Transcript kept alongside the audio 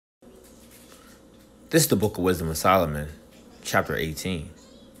This is the Book of Wisdom of Solomon, chapter 18.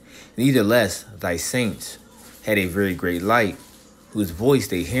 Nevertheless, thy saints had a very great light, whose voice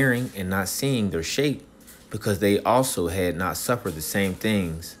they hearing and not seeing their shape, because they also had not suffered the same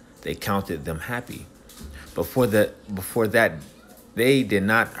things, they counted them happy. Before that they did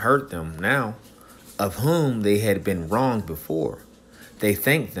not hurt them now, of whom they had been wronged before. They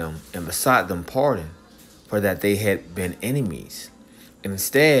thanked them and besought them pardon, for that they had been enemies.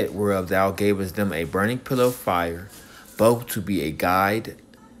 Instead whereof thou gavest them a burning pillar of fire, both to be a guide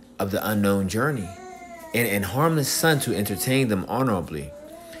of the unknown journey, and an harmless sun to entertain them honorably.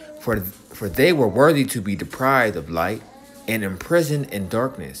 For they were worthy to be deprived of light, and imprisoned in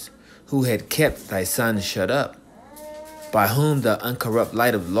darkness, who had kept thy sun shut up, by whom the uncorrupt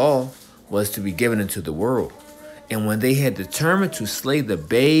light of law was to be given into the world. And when they had determined to slay the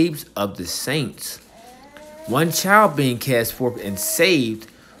babes of the saints, one child being cast forth and saved,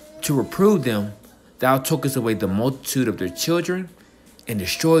 to reprove them, thou tookest away the multitude of their children, and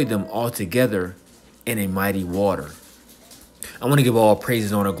destroyed them altogether in a mighty water. I want to give all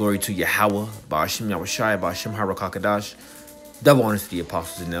praises, honor, glory to Yahweh, Ba'ashem Yahushai, Ba'ashem Harakakadash. Double honors to the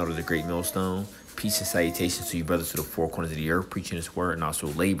apostles and elders of the great millstone. Peace and salutations to you brothers to the four corners of the earth, preaching his word and also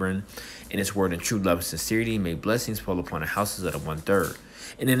laboring in his word in true love and sincerity. May blessings fall upon the houses of the 1/3.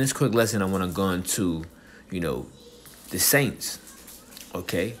 And in this quick lesson, I want to go into, the saints.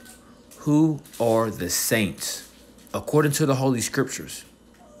 Okay? Who are the saints? According to the Holy Scriptures.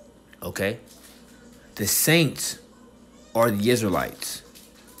 Okay? The saints are the Israelites.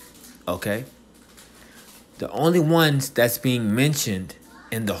 Okay? The only ones that's being mentioned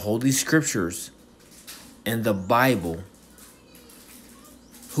in the Holy Scriptures in the Bible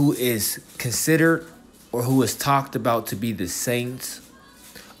who is considered or who is talked about to be the saints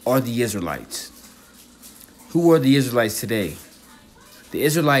are the Israelites. Who are the Israelites today? The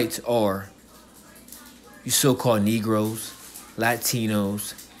Israelites are you so-called Negroes,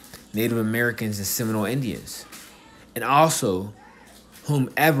 Latinos, Native Americans, and Seminole Indians. And also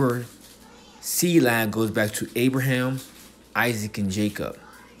whomever seed line goes back to Abraham, Isaac, and Jacob.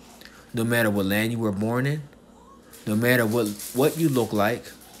 No matter what land you were born in, no matter what you look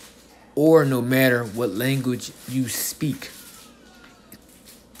like, or no matter what language you speak.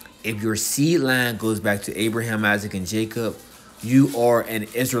 If your seed line goes back to Abraham, Isaac, and Jacob, you are an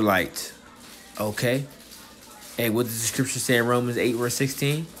Israelite. Okay? Hey, what does the scripture say in Romans 8, verse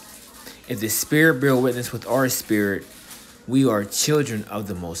 16? If the Spirit bear witness with our spirit, we are children of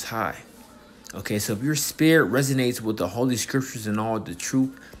the Most High. Okay, so if your spirit resonates with the Holy Scriptures and all the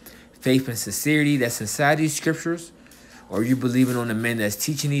truth, faith, and sincerity that's inside these Scriptures, or you believing on the men that's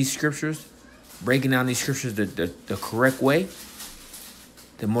teaching these Scriptures, breaking down these Scriptures the correct way,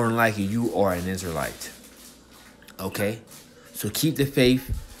 then more than likely you are an Israelite. Okay, so keep the faith,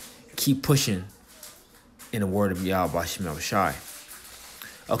 keep pushing in the word of Yahweh Ba'ashem Yahushai.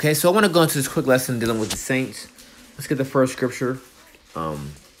 Okay, so I want to go into this quick lesson dealing with the saints. Let's get the first scripture.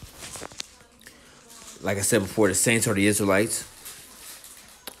 Like I said before, the saints are the Israelites.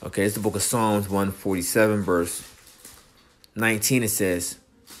 Okay, it's the book of Psalms 147, verse 19. It says,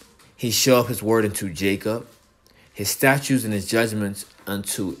 He showeth his word unto Jacob, his statutes and his judgments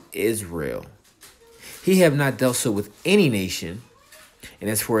unto Israel. He have not dealt so with any nation, and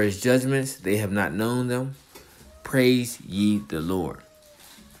as for his judgments, they have not known them. Praise ye the Lord.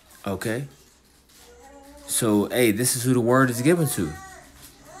 Okay? So, hey, this is who the word is given to.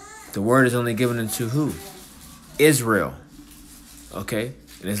 The word is only given unto who? Israel. Okay?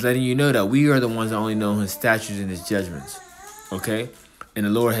 And it's letting you know that we are the ones that only know his statutes and his judgments. Okay? And the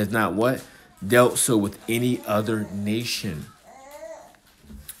Lord has not what? Dealt so with any other nation.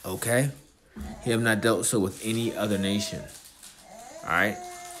 Okay? He have not dealt so with any other nation. Alright?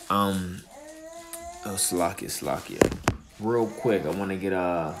 Slakia. Real quick, I want to get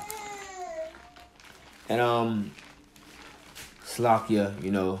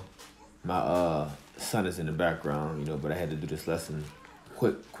Slakia, my son is in the background, but I had to do this lesson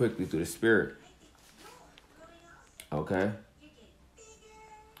quickly through the spirit. Okay.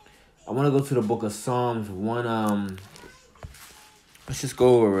 I want to go to the book of Psalms 1. Let's just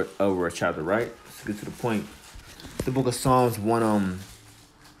go over a chapter, right? Let's get to the point. The book of Psalms 1.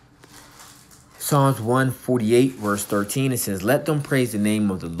 Psalms 148, verse 13. It says, Let them praise the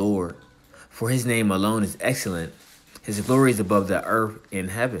name of the Lord, for his name alone is excellent. His glory is above the earth and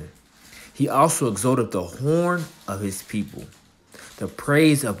heaven. He also exalted the horn of his people, the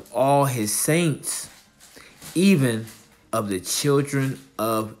praise of all his saints, even of the children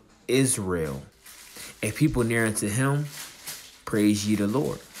of Israel. A people near unto him, praise ye the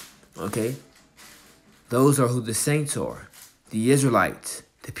Lord. Okay? Those are who the saints are. The Israelites.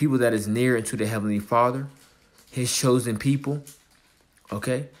 the people that is near unto the Heavenly Father, his chosen people,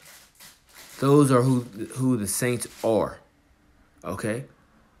 okay? Those are who the saints are, okay?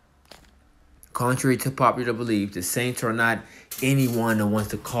 Contrary to popular belief, the saints are not anyone that wants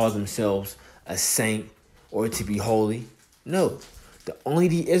to call themselves a saint or to be holy. No, only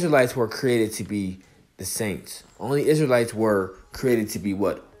the Israelites were created to be the saints. Only Israelites were created to be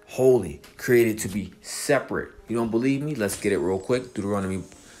what? Holy, created to be separate. You don't believe me? Let's get it real quick. Deuteronomy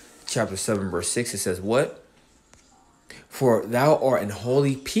chapter 7, verse 6, it says what? For thou art an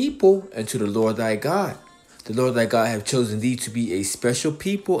holy people unto the Lord thy God. The Lord thy God hath chosen thee to be a special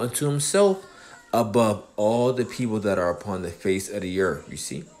people unto himself above all the people that are upon the face of the earth. You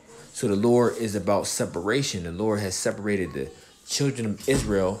see? So the Lord is about separation. The Lord has separated the children of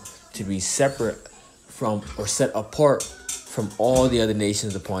Israel to be separate from or set apart from all the other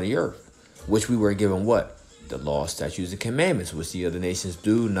nations upon the earth, which we were given what? The law, statutes, and commandments, which the other nations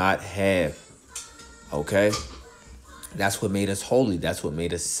do not have. Okay? That's what made us holy. That's what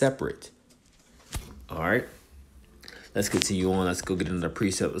made us separate. All right? Let's continue on. Let's go get another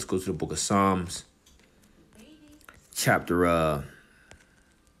precept. Let's go to the book of Psalms, chapter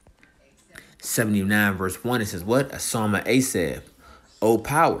 79, verse 1. It says what? A psalm of Asaph. O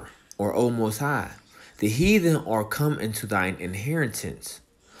power, or O most high, the heathen are come into thine inheritance.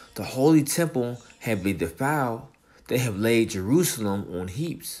 The holy temple have been defiled. They have laid Jerusalem on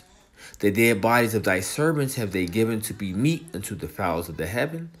heaps. The dead bodies of thy servants have they given to be meat unto the fowls of the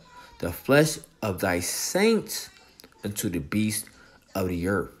heaven. The flesh of thy saints unto the beasts of the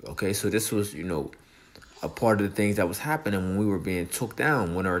earth. Okay, so this was, a part of the things that was happening when we were being took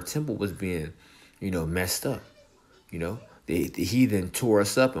down, when our temple was being, messed up. The heathen tore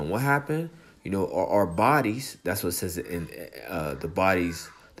us up, and what happened? Our bodies, that's what it says in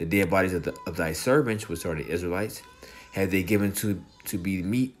the dead bodies of thy servants, which are the Israelites, have they given to be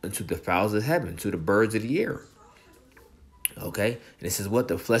meat unto the fowls of heaven, to the birds of the air. Okay, and it says what?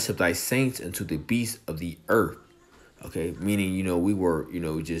 The flesh of thy saints unto the beasts of the earth. Okay, meaning, we were,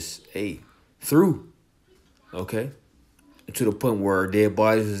 just, through, okay, to the point where our dead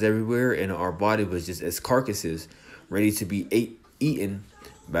bodies was everywhere and our body was just as carcasses ready to be eaten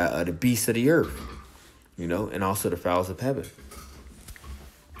by the beasts of the earth, and also the fowls of heaven.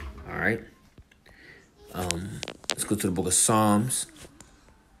 All right. Let's go to the book of Psalms,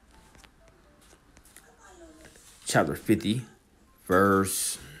 chapter 50,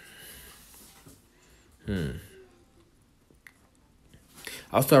 verse...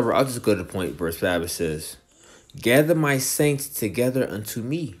 I'll just go to the point. Verse 5, it says, gather my saints together unto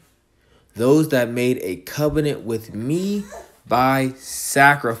me, those that made a covenant with me by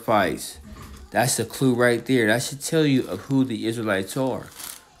sacrifice. That's a clue right there. That should tell you of who the Israelites are.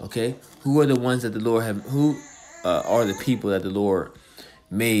 Okay, who are the ones that the Lord have? Who are the people that the Lord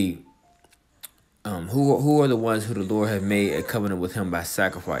made? Who are the ones who the Lord have made a covenant with him by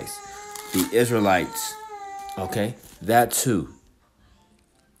sacrifice? The Israelites. Okay, that too.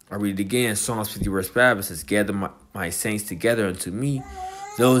 I read it again. Psalms 50 verse 5. It says, gather my saints together unto me,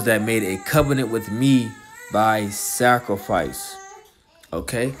 those that made a covenant with me by sacrifice.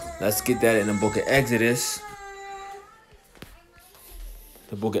 Okay, let's get that in the book of Exodus.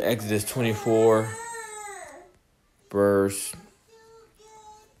 The book of Exodus 24, verse...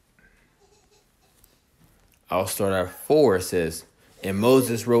 I'll start at 4. It says, and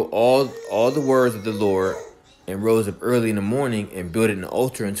Moses wrote all the words of the Lord, and rose up early in the morning, and built an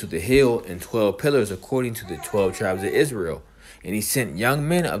altar unto the hill, and 12 pillars according to the 12 tribes of Israel. And he sent young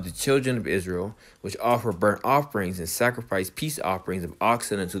men of the children of Israel, which offer burnt offerings and sacrifice peace offerings of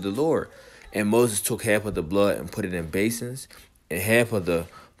oxen unto the Lord. And Moses took half of the blood and put it in basins, and half of the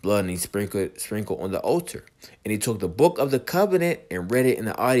blood and he sprinkled on the altar. And he took the book of the covenant and read it in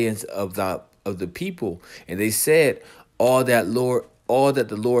the audience of the people. And they said, all that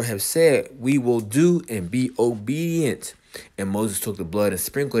the Lord have said, we will do, and be obedient. And Moses took the blood and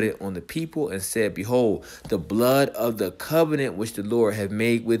sprinkled it on the people and said, behold, the blood of the covenant which the Lord have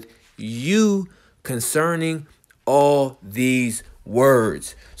made with you concerning all these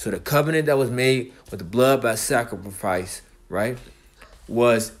words. So the covenant that was made with the blood by sacrifice, right,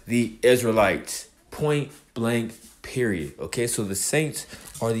 was the Israelites. Point blank, period. Okay, so the saints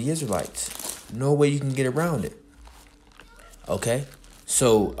are the Israelites. No way you can get around it. Okay,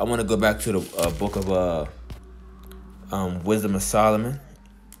 so I want to go back to the book of Wisdom of Solomon,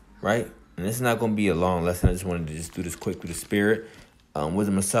 right? And this is not going to be a long lesson. I just wanted to do this quick through the spirit.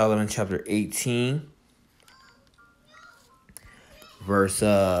 Wisdom of Solomon, chapter 18, verse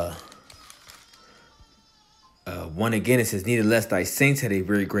 1 again. It says, neither lest thy saints had a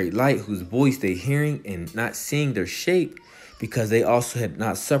very great light, whose voice they hearing and not seeing their shape, because they also had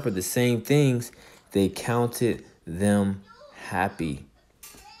not suffered the same things, they counted them happy.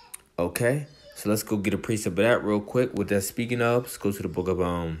 Okay, so let's go get a precept of that real quick. With that speaking of, let's go to the book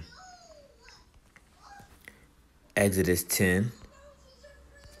of Exodus 10,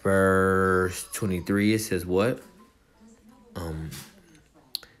 verse 23. It says what?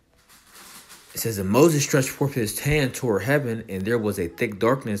 It says, and Moses stretched forth his hand toward heaven, and there was a thick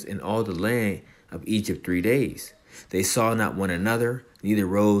darkness in all the land of Egypt 3 days. They saw not one another, neither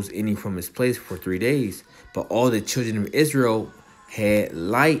rose any from his place for 3 days. But all the children of Israel had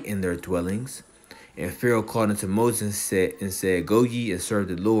light in their dwellings. And Pharaoh called unto Moses and said, Go ye and serve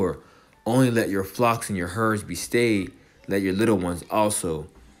the Lord. Only let your flocks and your herds be stayed. Let your little ones also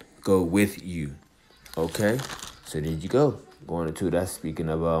go with you. Okay, so there you go. Going into that, speaking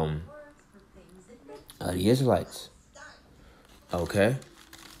of the Israelites. Okay.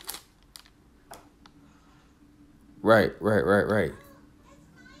 Right.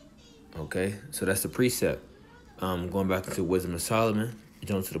 Okay, so that's the precept. Going back to Wisdom of Solomon,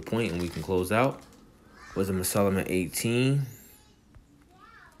 jump to the point and we can close out. Wisdom of Solomon 18,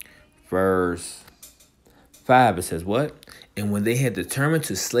 verse 5, it says what? And when they had determined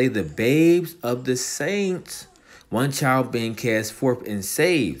to slay the babes of the saints, one child being cast forth and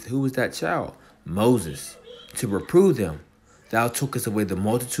saved. Who was that child? Moses. To reprove them, thou tookest away the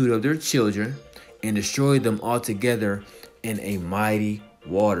multitude of their children and destroyed them altogether in a mighty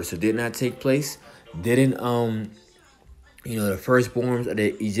water. So did not take place? Didn't the firstborns of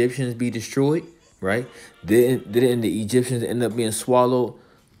the Egyptians be destroyed? Right? Didn't the Egyptians end up being swallowed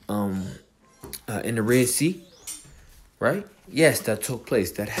in the Red Sea? Right? Yes, that took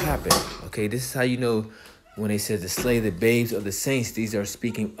place. That happened. Okay, this is how you know when they said to slay the babes of the saints. These are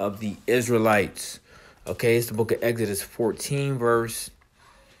speaking of the Israelites. Okay, it's the book of Exodus 14, verse.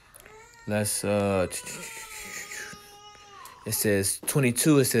 Let's it says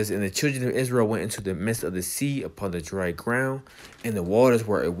 22. It says, and the children of Israel went into the midst of the sea upon the dry ground, and the waters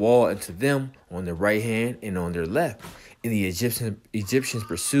were a wall unto them on their right hand and on their left. And the Egyptians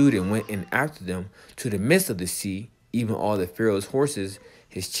pursued and went in after them to the midst of the sea, even all the Pharaoh's horses,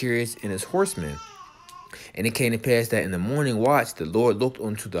 his chariots, and his horsemen. And it came to pass that in the morning watch the Lord looked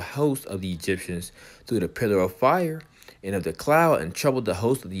unto the host of the Egyptians through the pillar of fire and of the cloud, and troubled the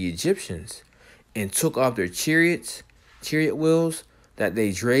host of the Egyptians, and took off their chariot wheels, that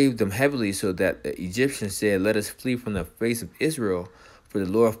they drave them heavily, so that the Egyptians said, Let us flee from the face of Israel, for the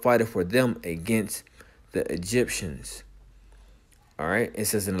Lord fighteth for them against the Egyptians. All right, it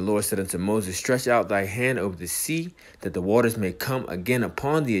says, and the Lord said unto Moses, Stretch out thy hand over the sea, that the waters may come again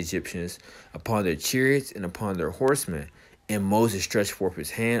upon the Egyptians, upon their chariots, and upon their horsemen. And Moses stretched forth his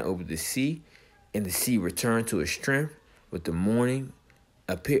hand over the sea, and the sea returned to its strength when the morning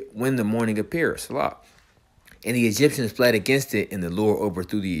appeared. Salah. And the Egyptians fled against it, and the Lord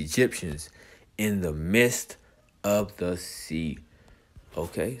overthrew the Egyptians in the midst of the sea.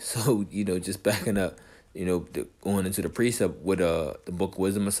 Okay, so, just backing up, going into the precept what the book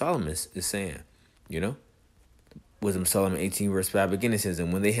Wisdom of Solomon is saying, Wisdom of Solomon 18, verse 5, again it says,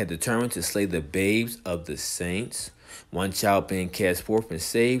 and when they had determined to slay the babes of the saints, one child being cast forth and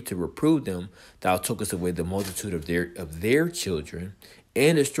saved, to reprove them, thou tookest away the multitude of their children,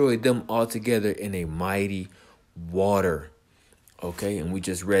 and destroyed them altogether in a mighty water. Okay, and we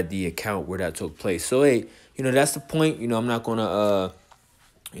just read the account where that took place. So hey, that's the point. I'm not gonna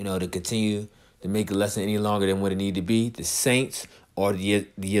to continue to make a lesson any longer than what it needed to be. The saints are the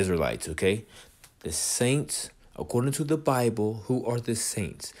Israelites. Okay, the saints, according to the Bible, who are the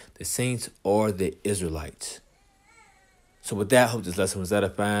saints? The saints are the Israelites. So with that, I hope this lesson was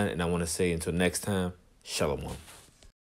edifying, and I want to say until next time, Shalom.